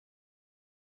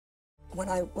When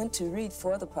I went to read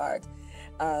for the part,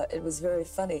 it was very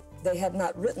funny. They had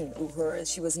not written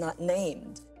Uhura. She was not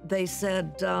named. They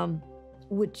said,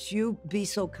 would you be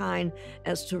so kind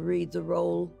as to read the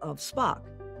role of Spock?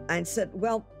 I said,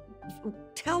 well,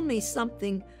 tell me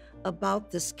something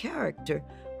about this character.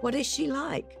 What is she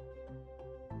like?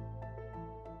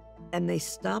 And they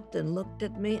stopped and looked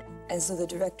at me. And so the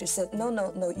director said,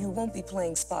 no, you won't be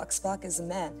playing Spock. Spock is a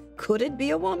man. Could it be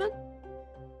a woman?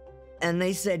 And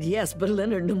they said, yes, but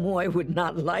Leonard Nimoy would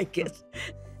not like it.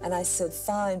 And I said,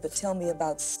 fine, but tell me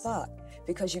about Spock,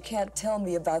 because you can't tell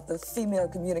me about the female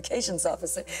communications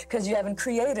officer, because you haven't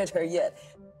created her yet.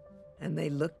 And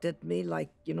they looked at me like,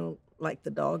 you know, like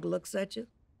the dog looks at you.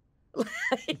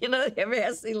 You know,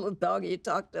 ever see a little dog, you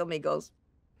talk to him, he goes.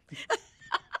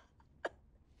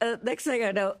 Next thing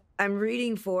I know, I'm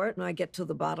reading for it, and I get to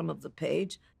the bottom of the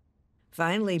page.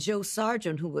 Finally, Joe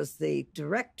Sargent, who was the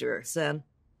director, said,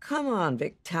 come on,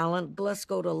 Vic Talent, let's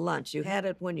go to lunch. You had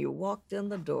it when you walked in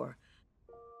the door.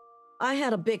 I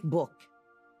had a big book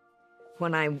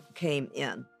when I came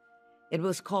in. It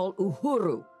was called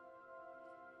Uhuru.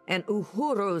 And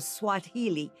Uhuru is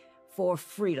Swahili for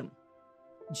freedom.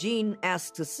 Gene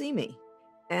asked to see me,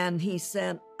 and he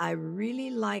said, I really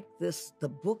like the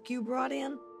book you brought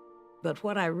in, but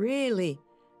what I really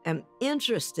am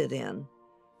interested in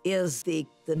is the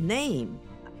name,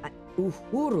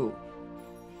 Uhuru.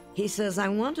 He says, I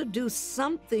want to do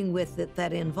something with it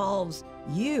that involves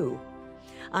you.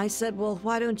 I said, well,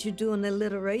 why don't you do an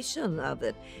alliteration of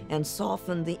it and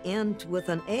soften the end with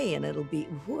an A, and it'll be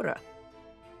Uhura.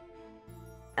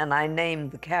 And I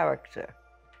named the character.